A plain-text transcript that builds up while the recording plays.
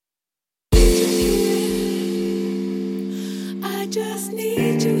just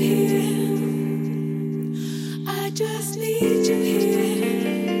need you here. I just need you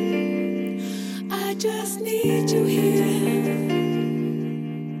here. I just need you here.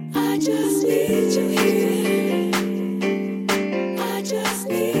 I just need you here. I just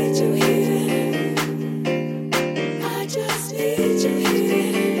need you here. I just need you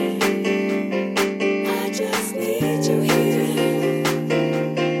here. I just need you here.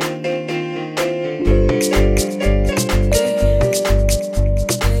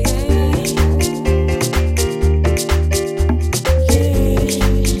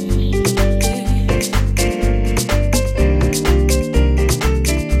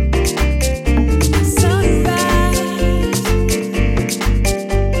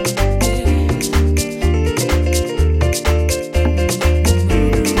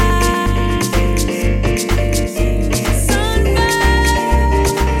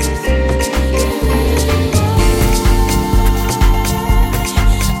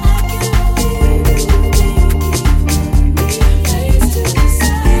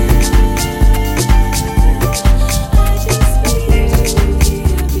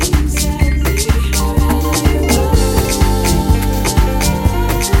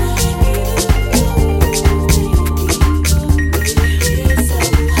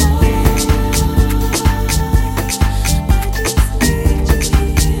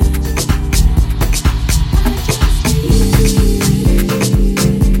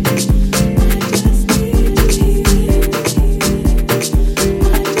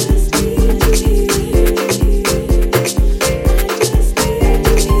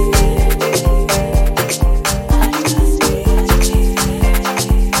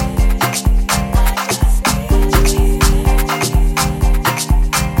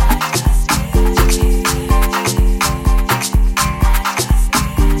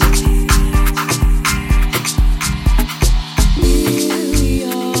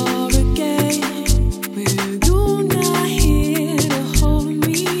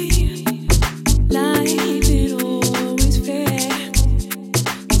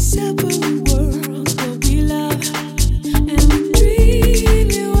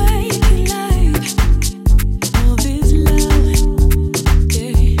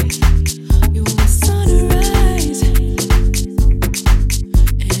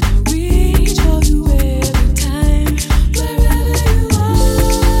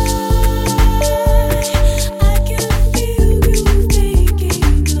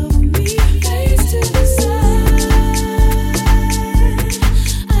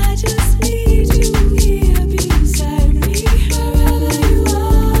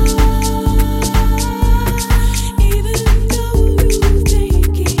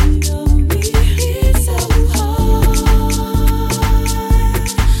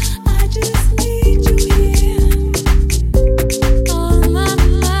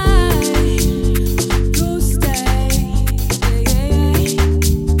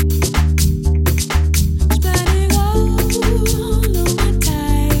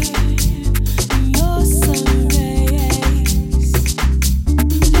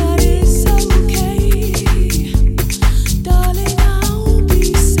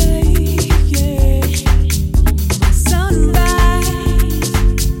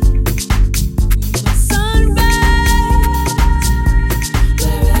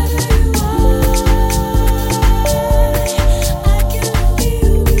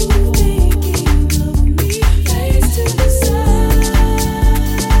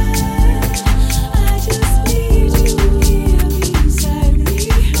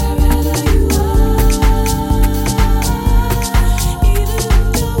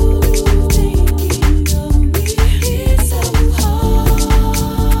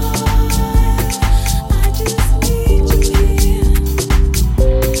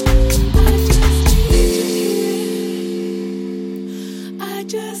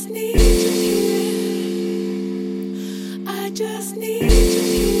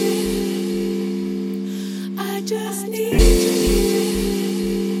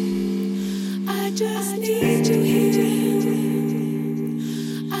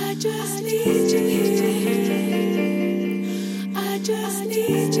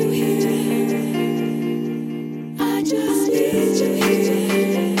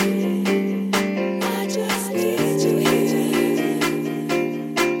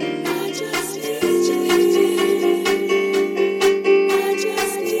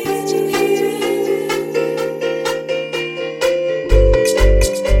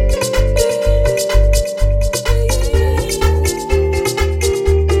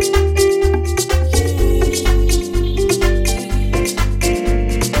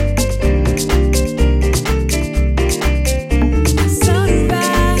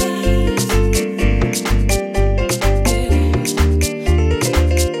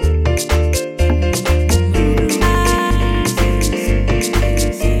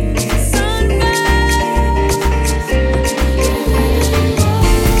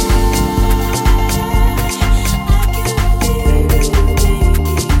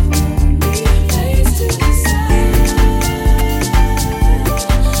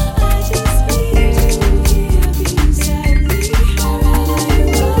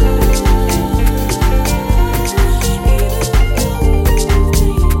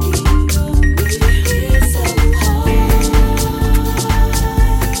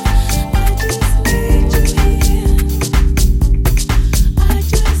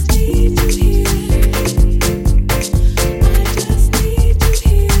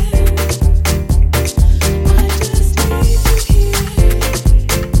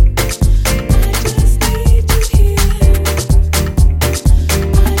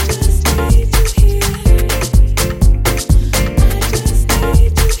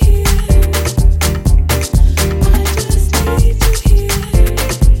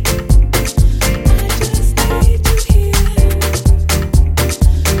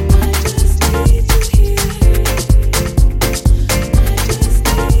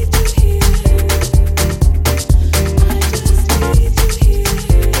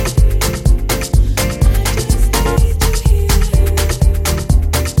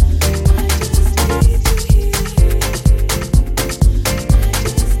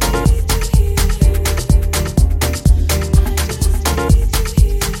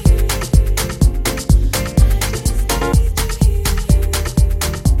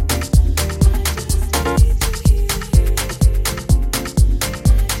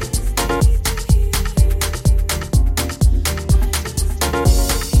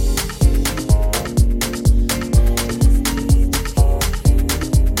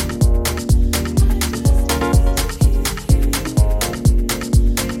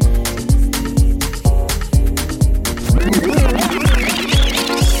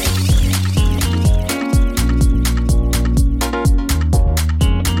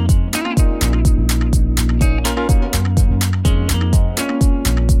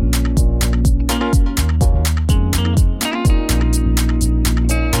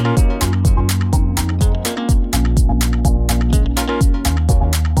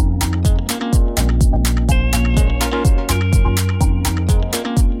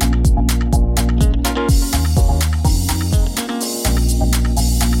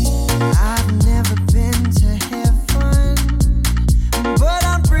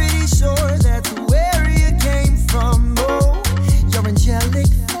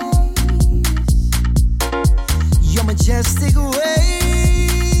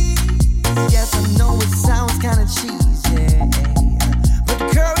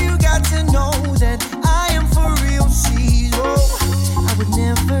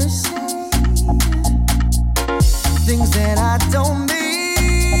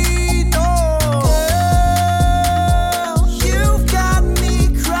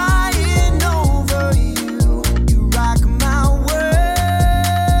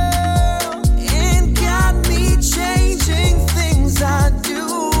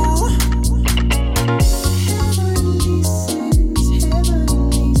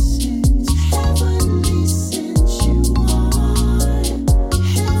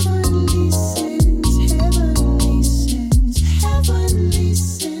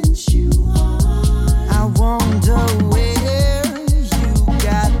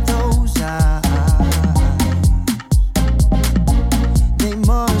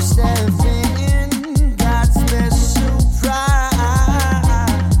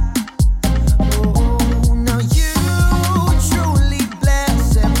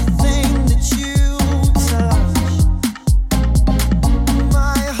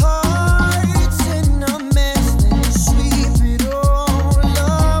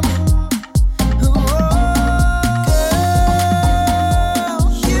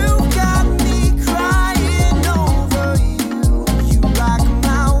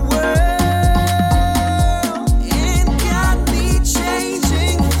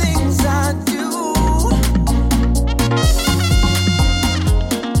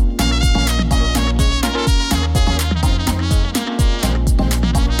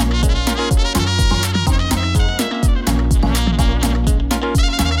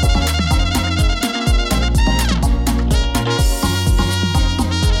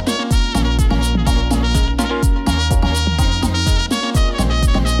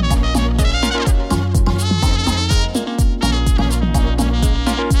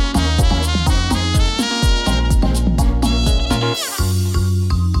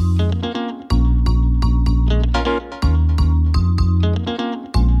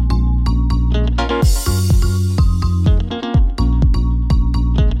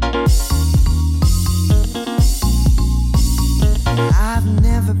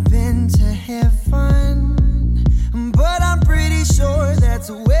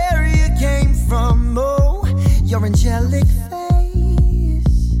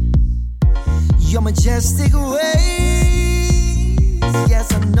 your majestic ways.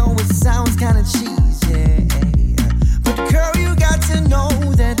 Yes, I know it sounds kinda cheesy, but girl, you got to know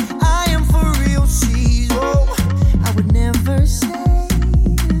that I am for real. She's, oh, I would never say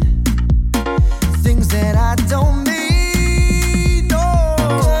things that I don't mean.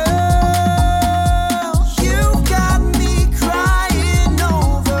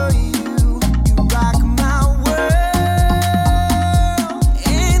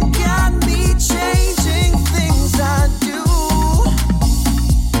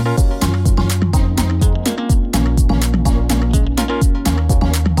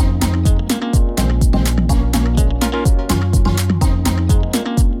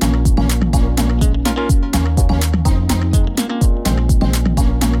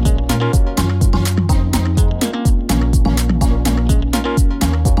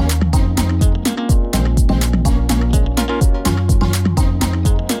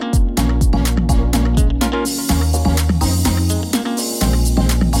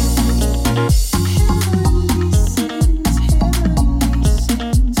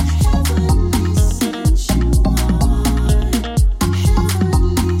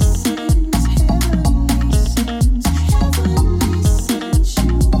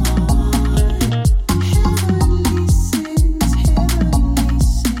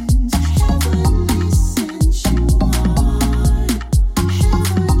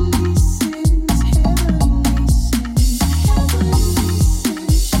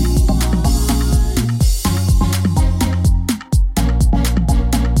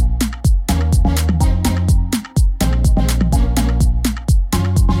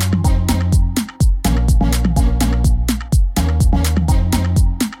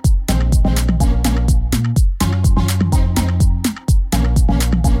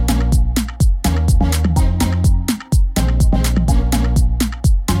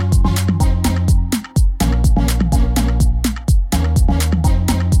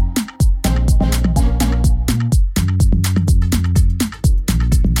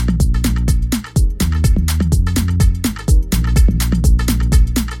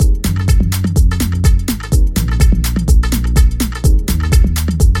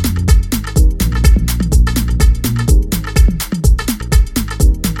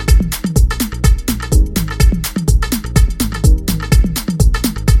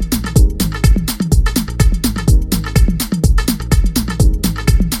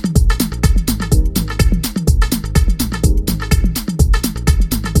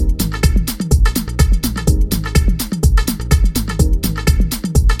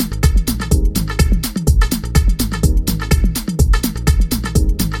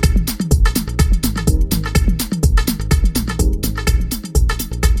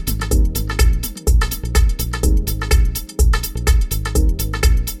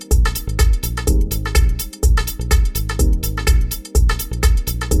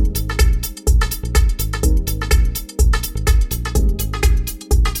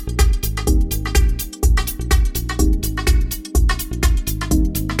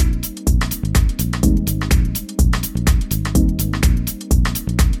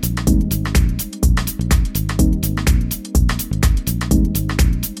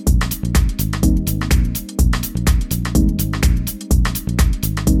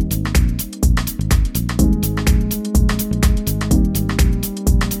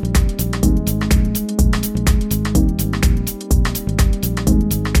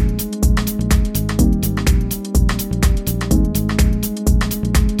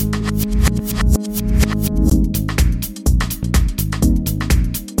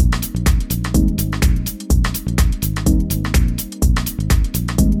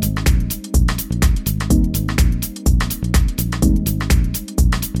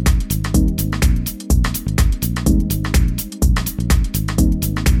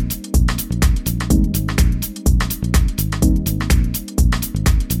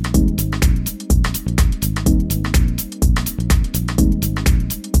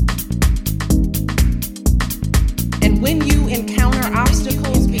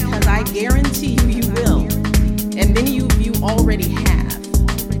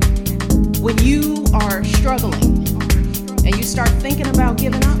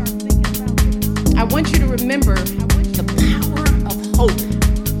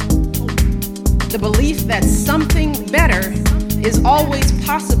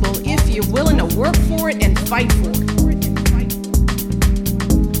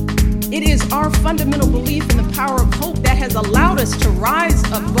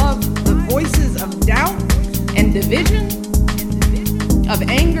 Of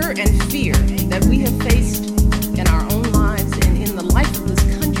anger and fear that we have faced in our own lives and in the life of this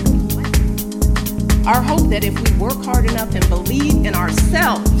country. Our hope that if we work hard enough and believe in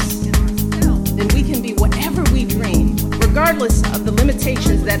ourselves, then we can be whatever we dream, regardless of the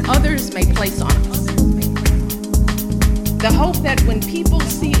limitations that others may place on us. The hope that when people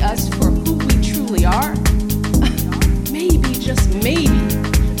see us for who we truly are, maybe, just maybe,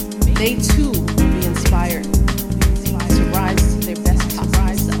 they too will be inspired to rise to their best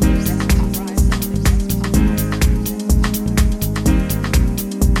possible selves.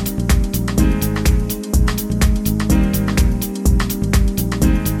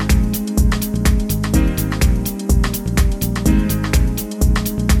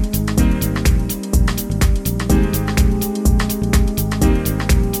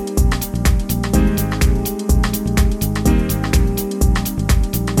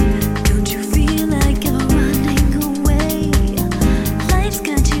 Don't you feel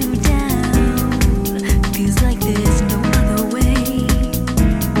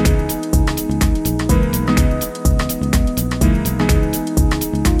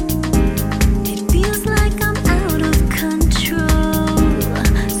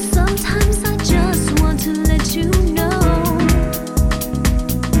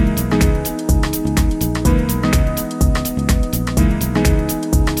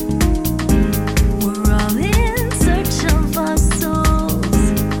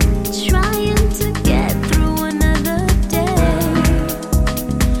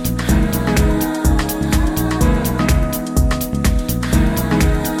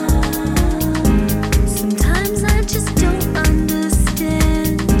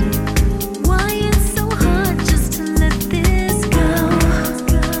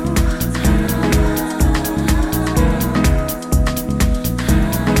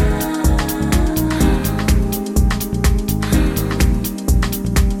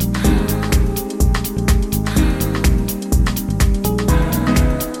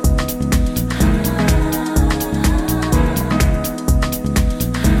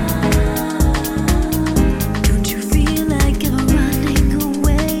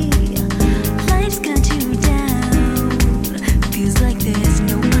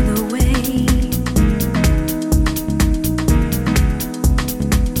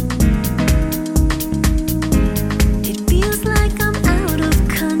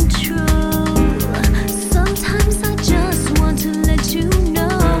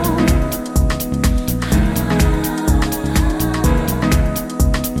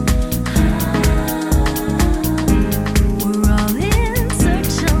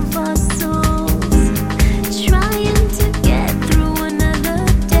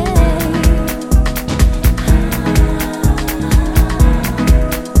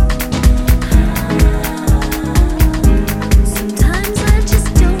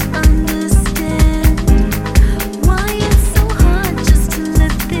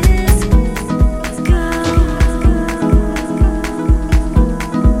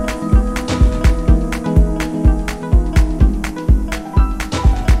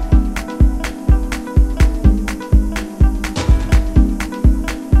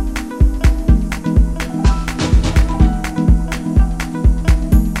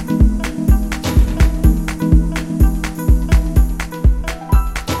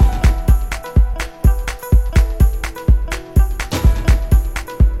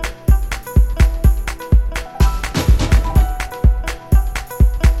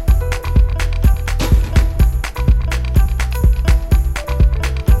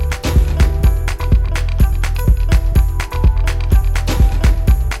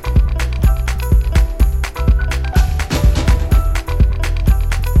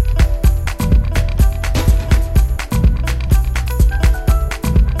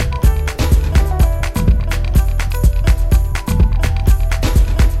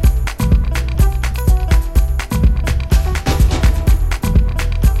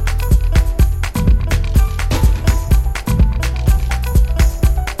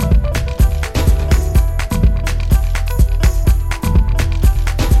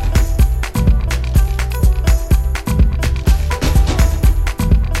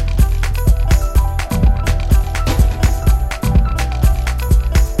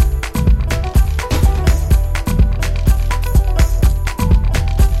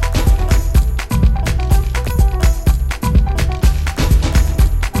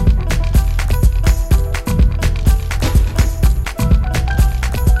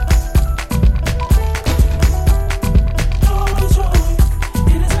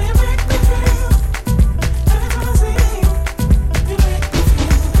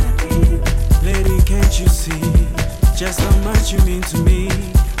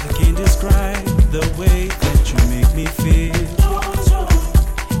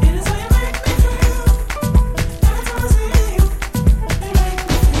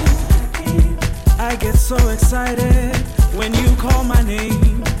so excited when you call my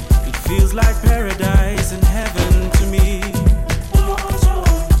name. It feels like paradise and heaven to me.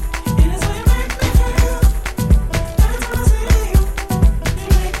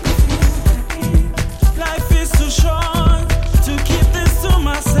 Life is too short to keep this to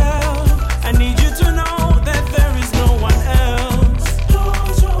myself. I need you to know that there is no one else.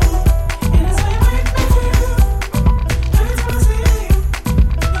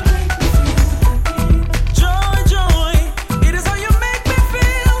 Joy, joy, it is how you make me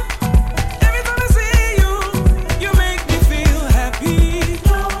feel. Every time I see you, you make me feel happy.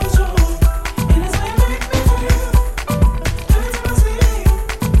 Joy, joy, it is how you make me feel. Every time I see you,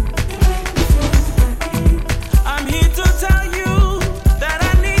 you make me feel happy. I'm here to tell you that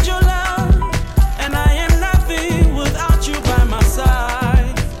I need your love, and I am nothing without you by my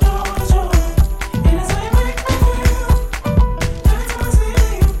side. Joy, joy, it is how you make me feel. Every time I see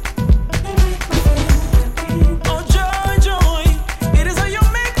you, you make me feel happy. Oh, joy, joy, it is how you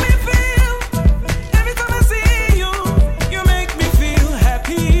make me feel. Every time I see you, you make me feel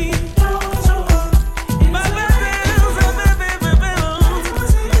happy. Joy, joy, my baby,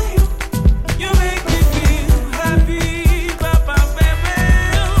 you make me feel happy. Papa, baby,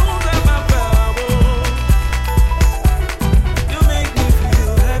 you make me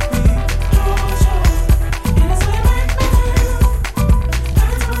feel happy.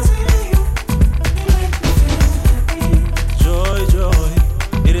 Joy, joy,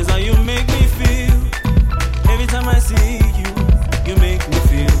 it is how you make me feel. Every time I see you, you make me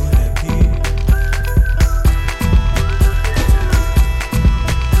feel happy.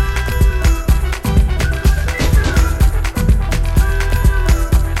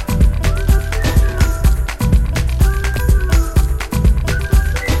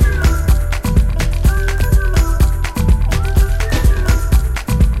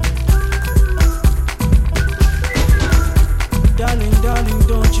 Darling, darling,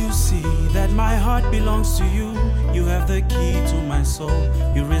 don't you see that my heart belongs to you? You have the key to my soul.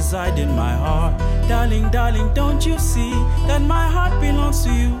 You reside in my heart. Darling, darling, don't you see that my heart belongs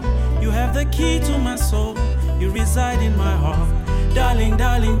to you? You have the key to my soul. You reside in my heart. Darling,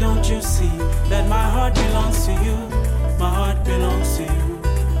 darling, don't you see that my heart belongs to you? My heart belongs to you.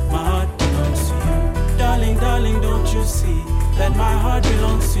 My heart belongs to you. Darling, darling, don't you see that my heart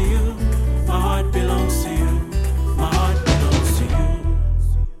belongs to you? My heart belongs to you. My heart belongs to you.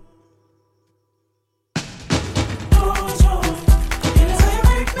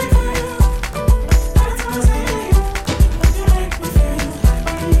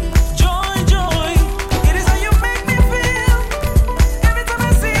 Joy, joy, it is how you make me feel. Every time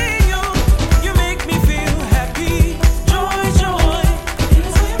I see you, you make me feel happy. Joy, joy,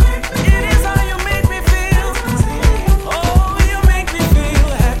 it is how you make me feel. Oh, you make me feel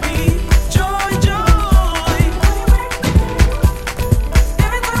happy. Joy, joy.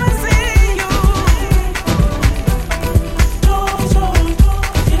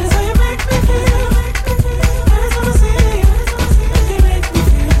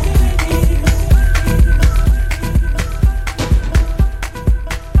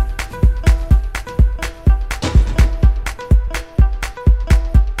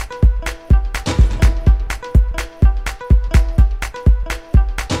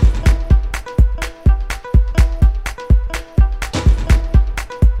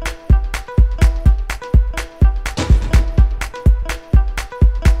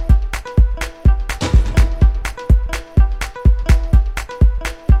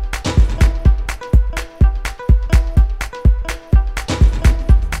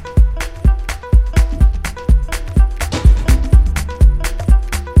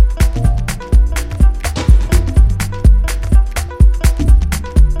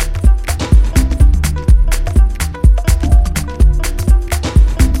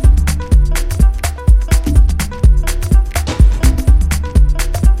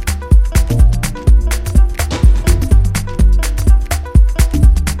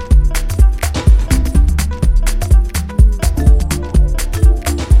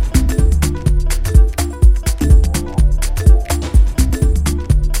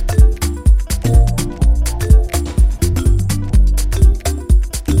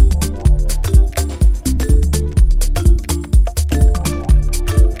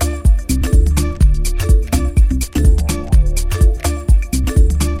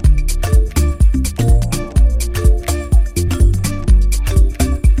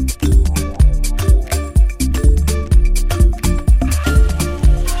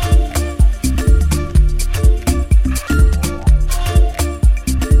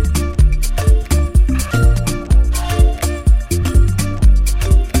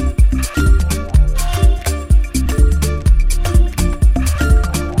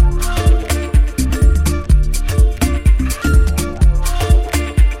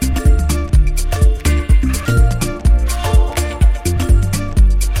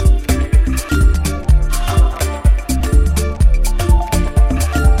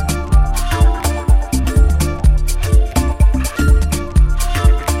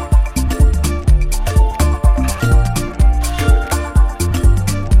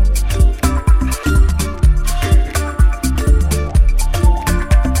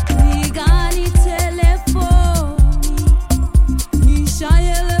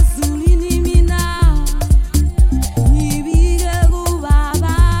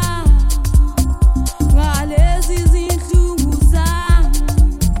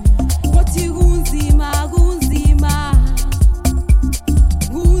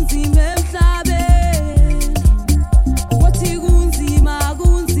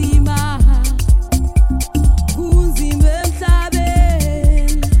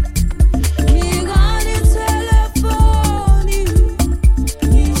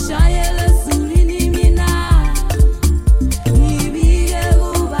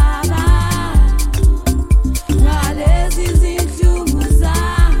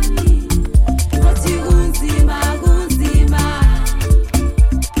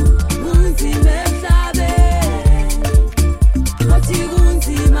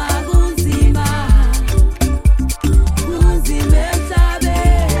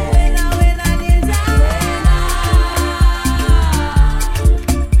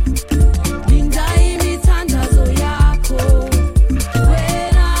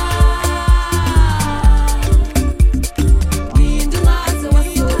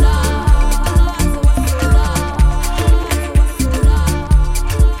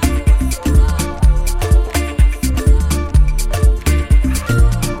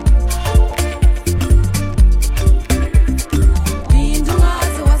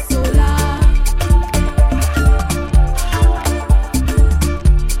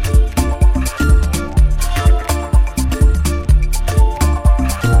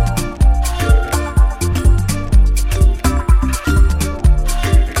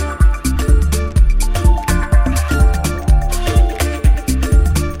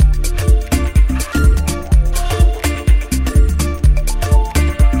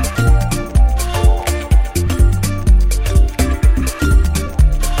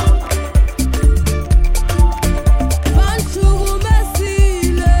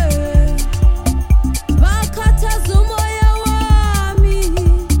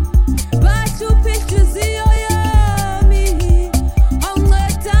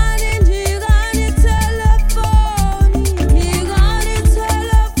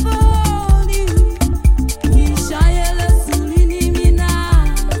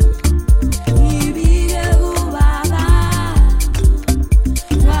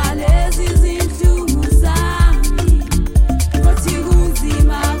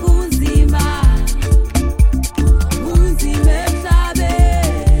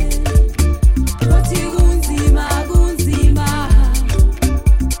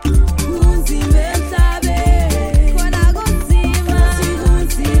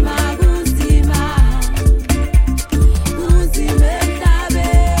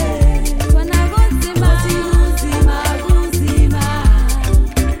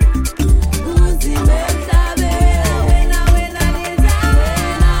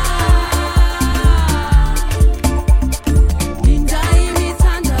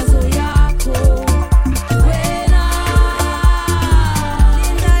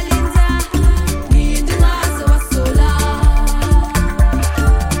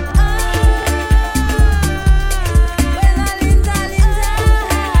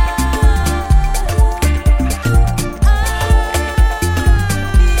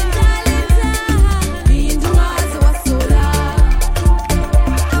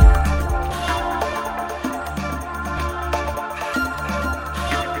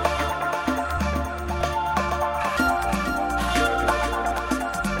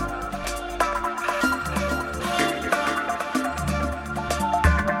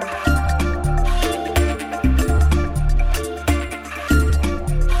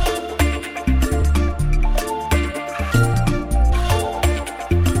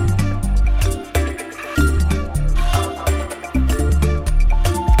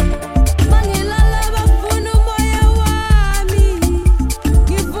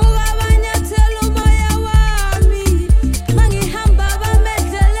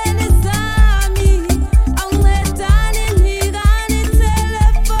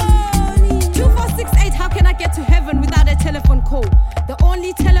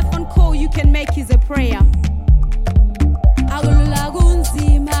 can make is a prayer. Akulula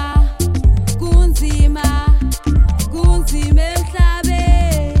kunzima, kunzima, kunzima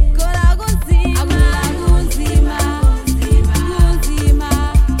emhlabeni. Kola kunzima, akulula kunzima, kunzima,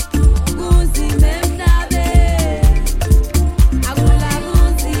 kunzima emhlabeni. Akulula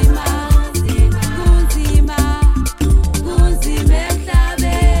kunzima, kunzima, kunzima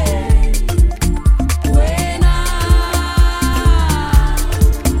emhlabeni. Wena,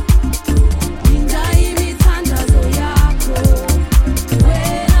 inja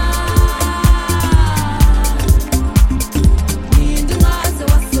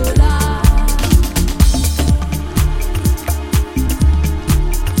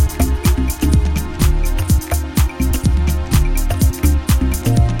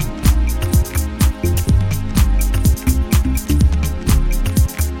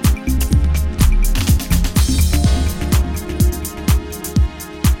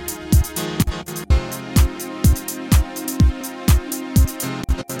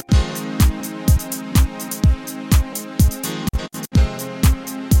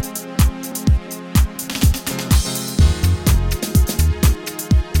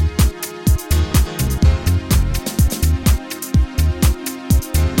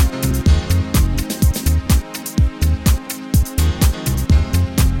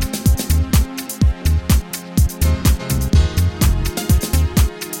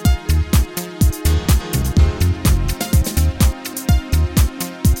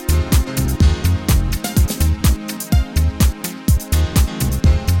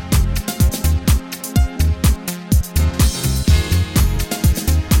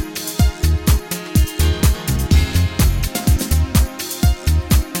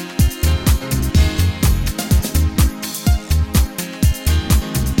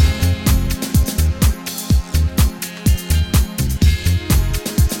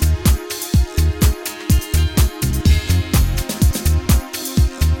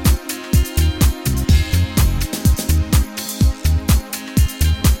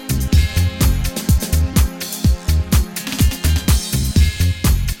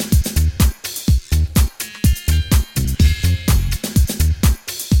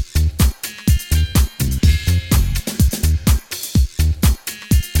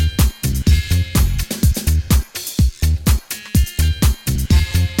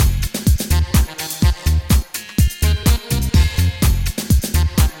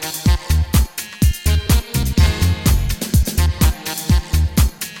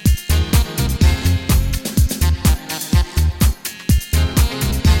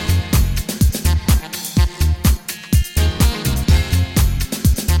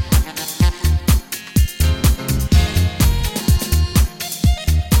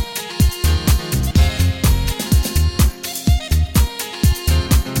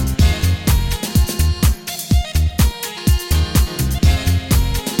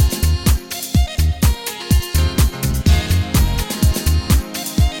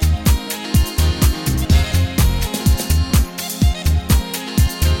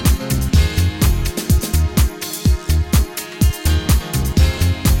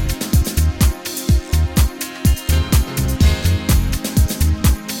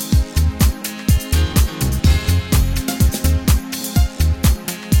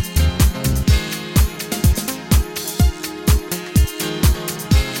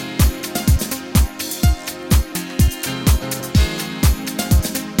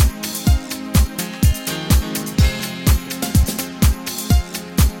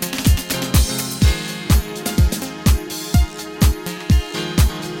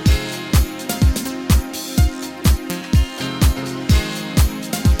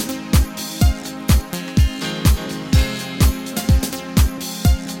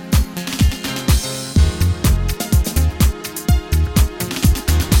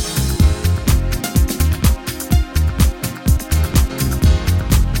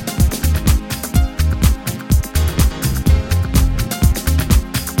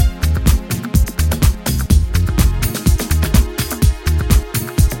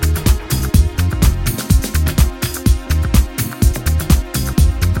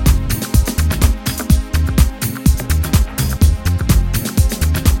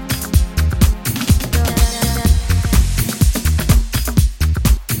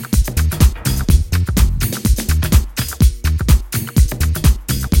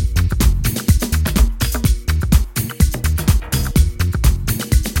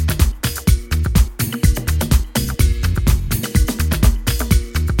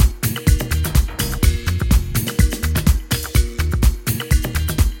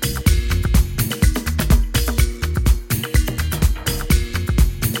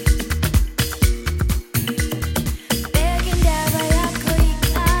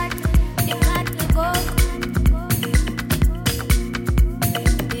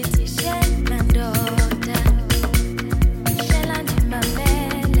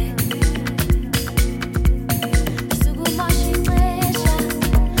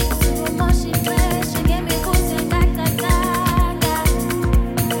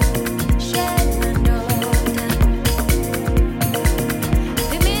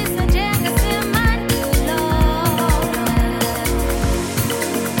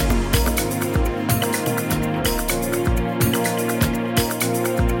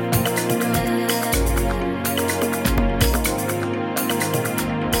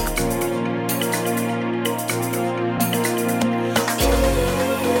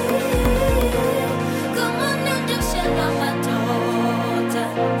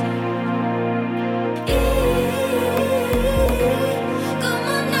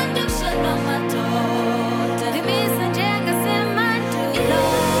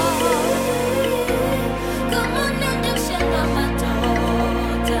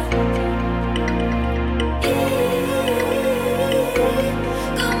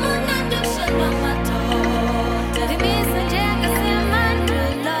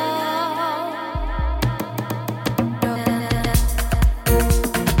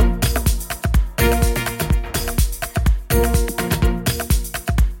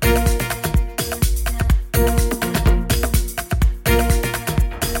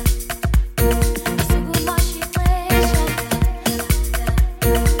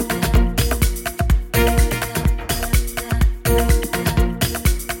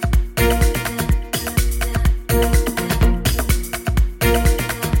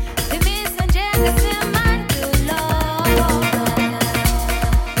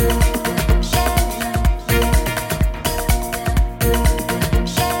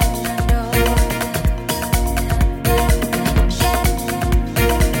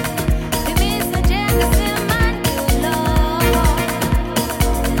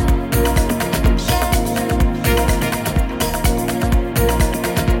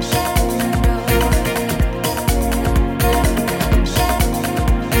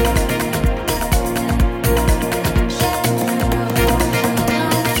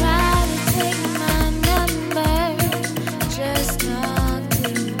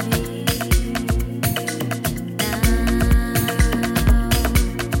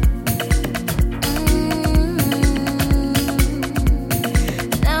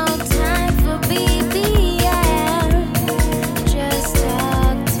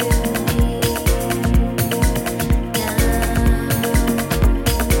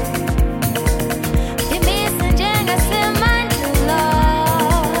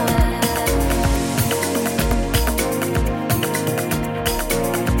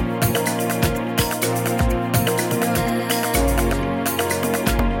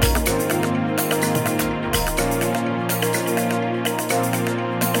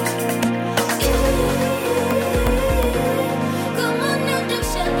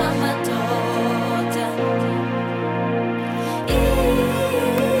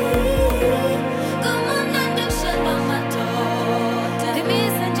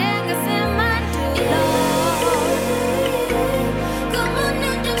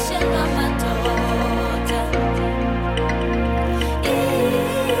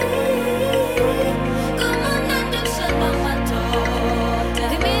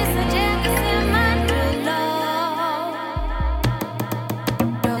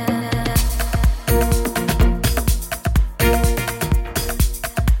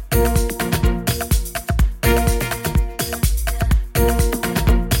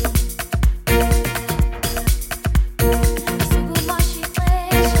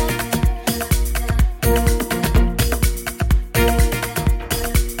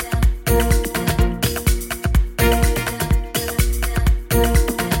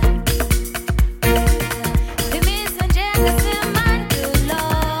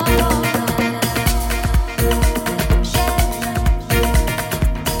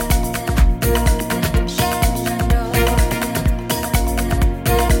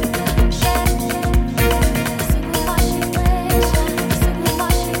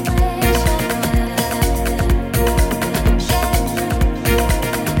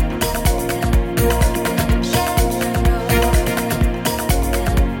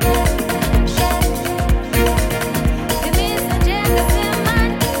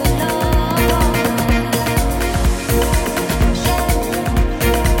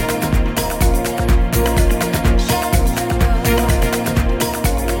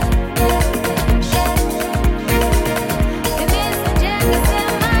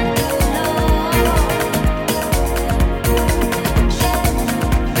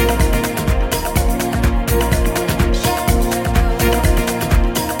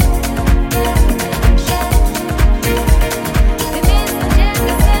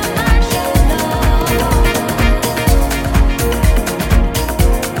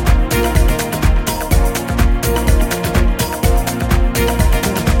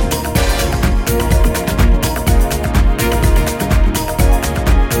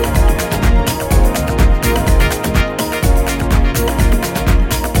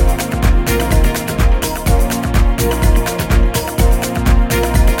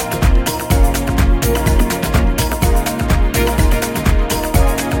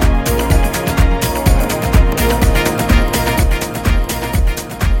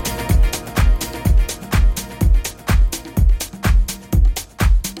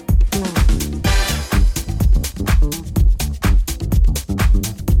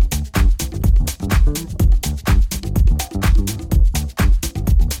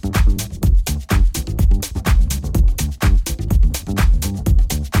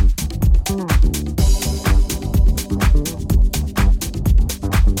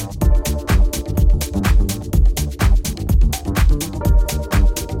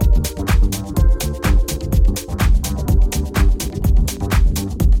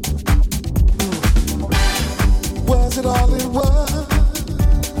it all it was?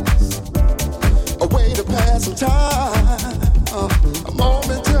 A way to pass some time, a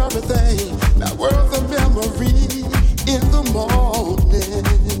momentary thing, not worth a memory in the morning.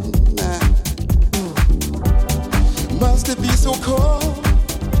 Must it be so cold,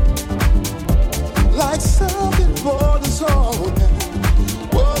 like something for the soul?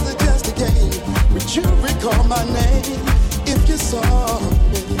 Was it just a game? Would you recall my name if you saw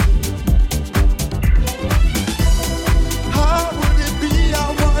me? How would it be, I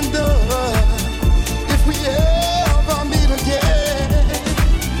wonder, if we ever meet again?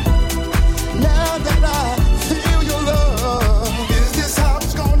 Now that I feel your love, is this how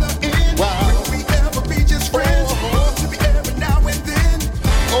it's gonna end? Wow. Will we ever be just friends? Love to be every now and then.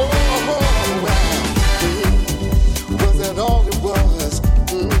 Oh, wow. Was that all it was?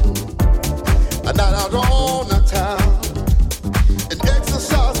 A night out on the town, an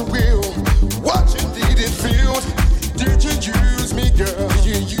exercise of will. What you needed feels. Did you use me, girl?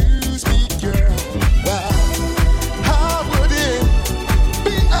 Did you use me, girl? Wow. How would it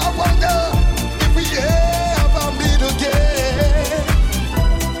be? I wonder if we ever meet again.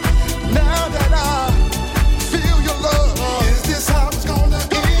 Now that I feel your love, is this how it's gonna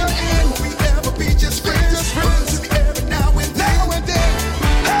end? Will we ever be just friends? Just friends to be every now and then. Now and then.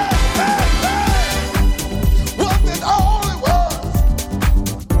 Hey, hey, hey. Was it all it was?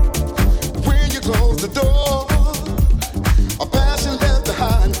 When you close the door, a passion left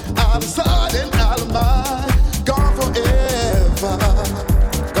behind, out of sight and out of mind, gone forever,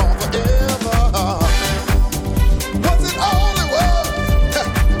 gone forever. Was it all it was?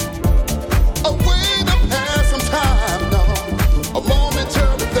 A way to pass some time, no, a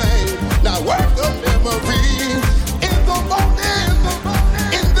momentary thing, not worth the memory. In the morning,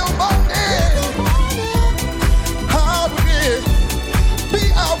 in the morning, how would it be?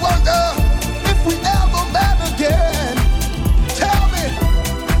 I wonder if we ever met again. Tell me,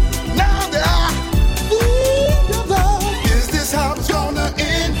 now that I feel your love, is this how it's gonna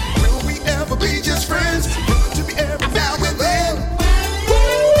end? Will we ever be just friends? Good to be every now and then.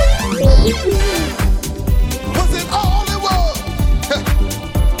 Was it all it was?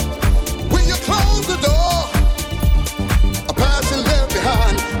 When you close the door, a passion left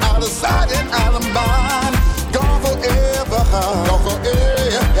behind, out of sight and out of mind, gone forever, gone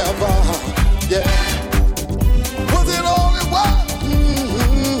forever, yeah. Was it all it was?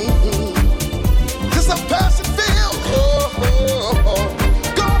 Just a passing feel. Oh, oh, oh.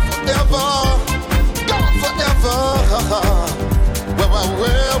 Gone forever, gone forever.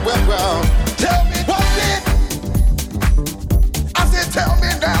 Well. Tell me, was it? I said, tell me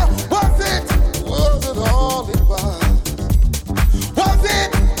now, was it? Was it all it was? Was it?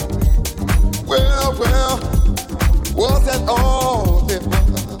 Well, was that all it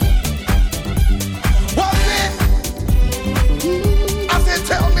was? Was it? I said,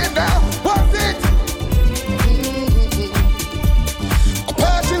 tell me now, was it? A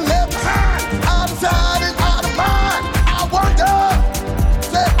passion left behind, out of sight and out of mind.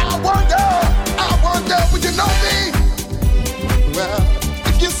 I wonder, would you know me? Well,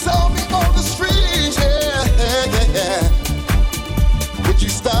 if you saw me on the street, yeah. Would you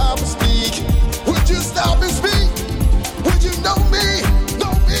stop and speak? Would you stop and speak? Would you know me?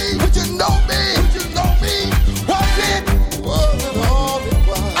 Know me? Would you know me? Would you know me? Was it? Was it all it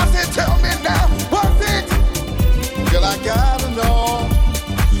was? I said, tell me now, was it? Girl, I gotta know.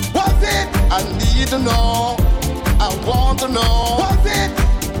 Was it? I need to know. I want to know. Was it?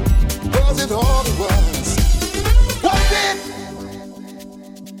 Was it all it was? Was it?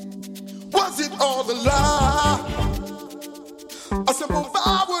 Was it all a lie? A simple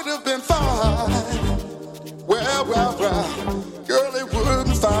vow would have been fine. Well, girl, it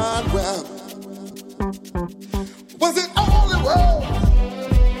wouldn't find well. Was it all it was?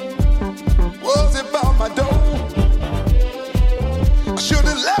 Was it about my dough? I should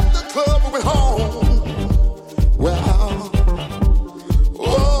have left the club and went home. Well,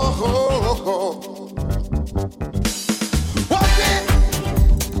 was it?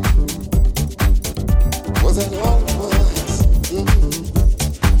 Was that all it was?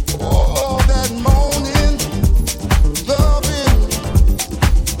 Oh, that morning, loving.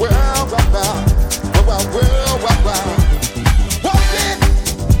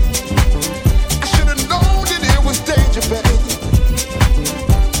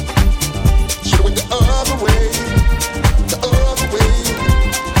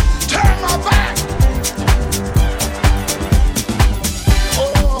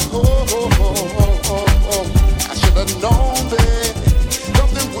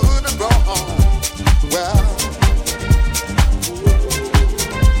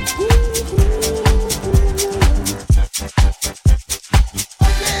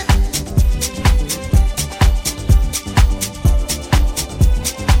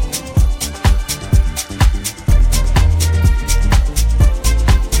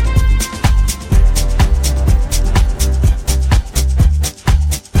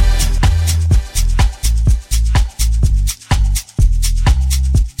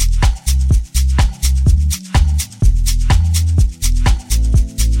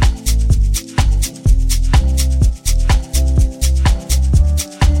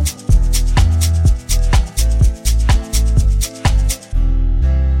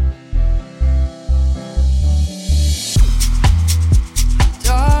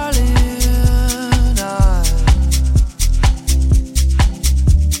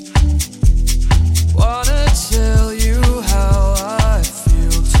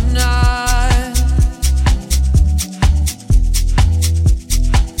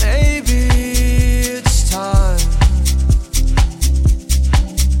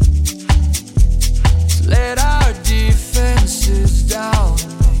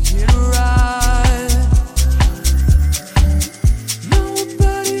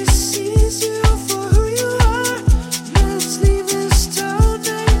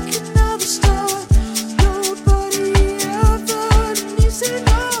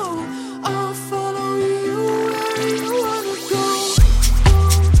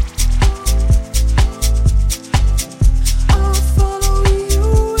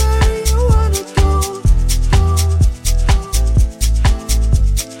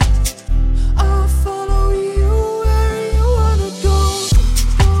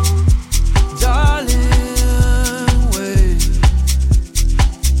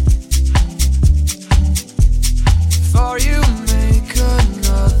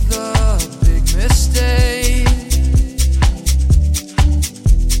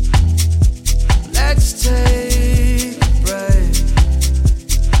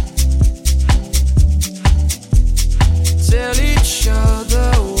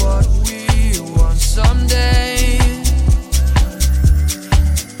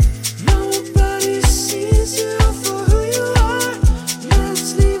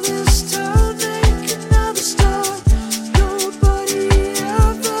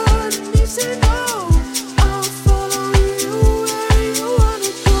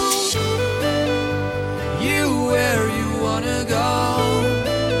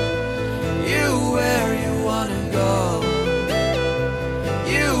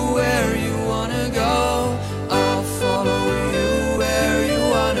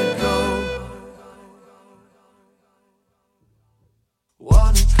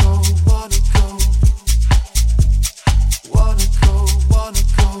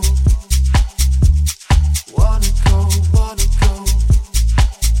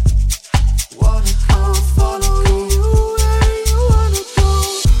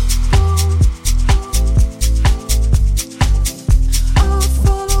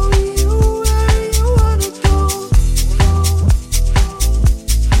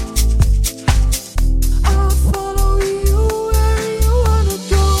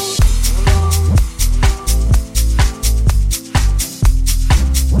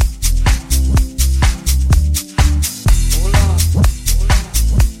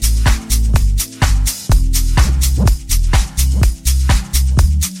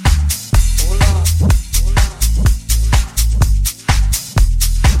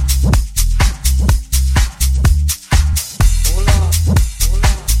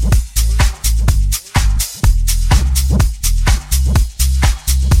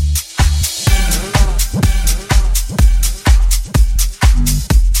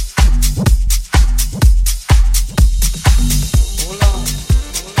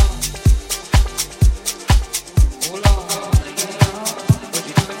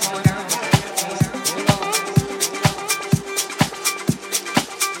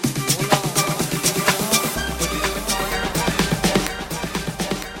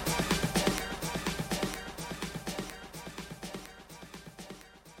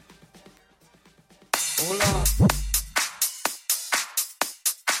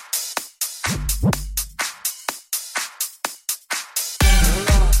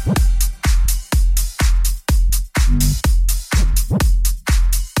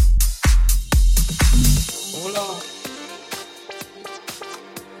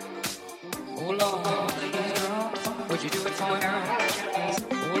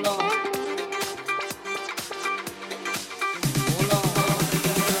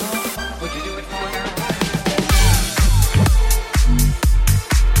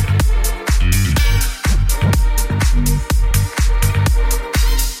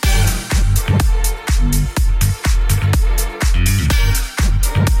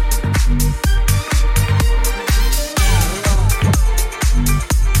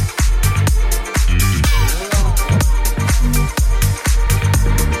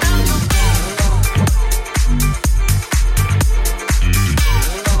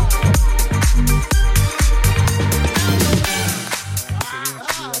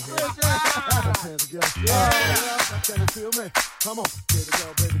 Come on, baby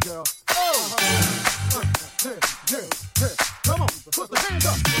girl, baby girl. Oh, yeah, yeah, yeah. Come on, put the hands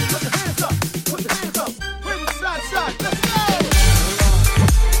up, put the hands up, put the hands up. Wave it side to side.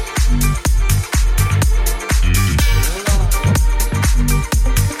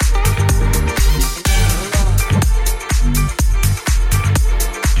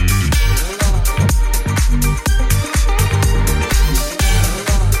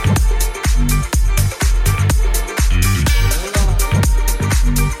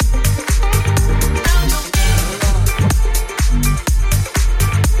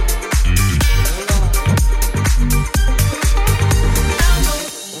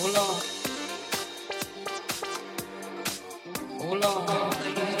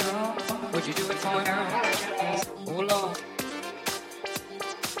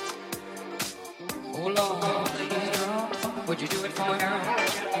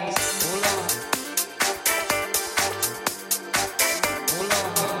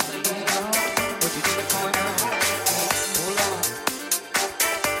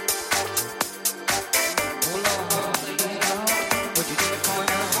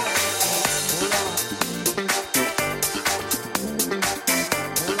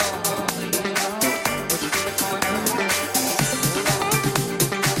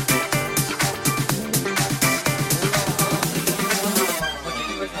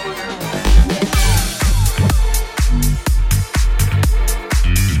 Let's go.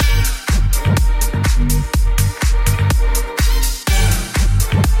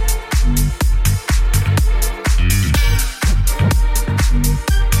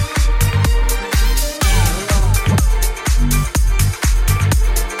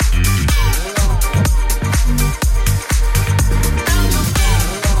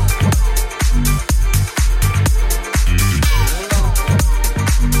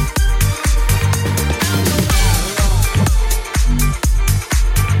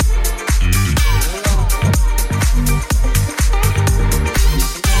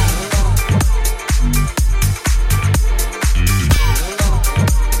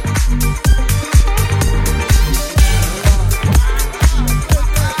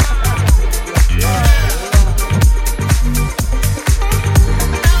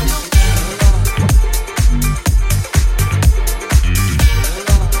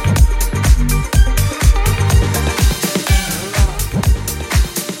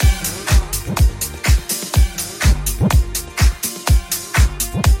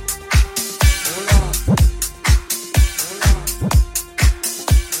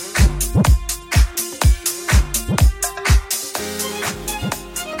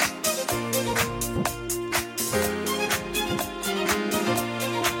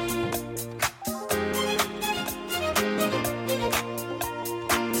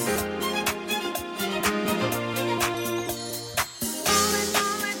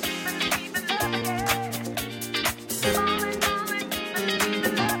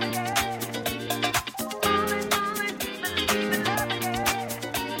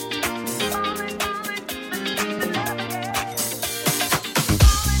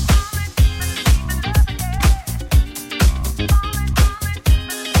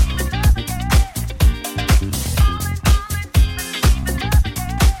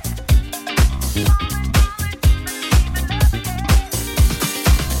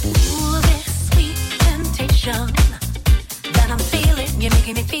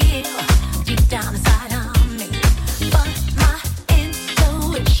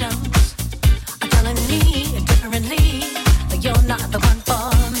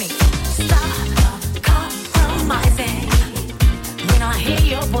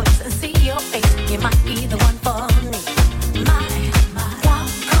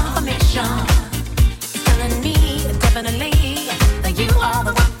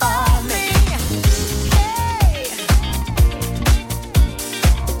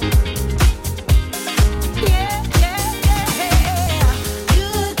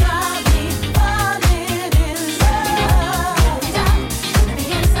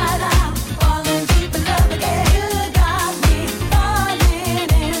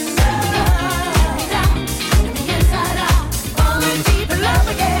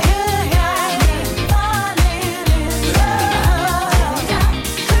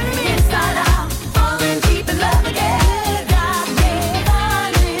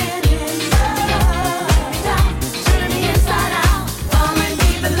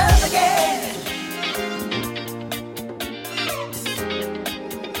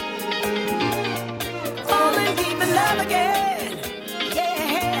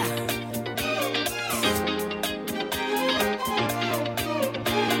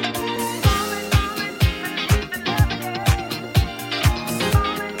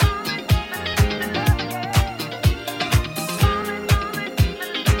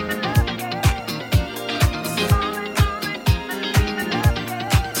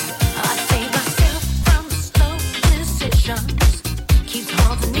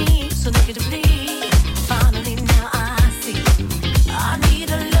 for me, so negatively.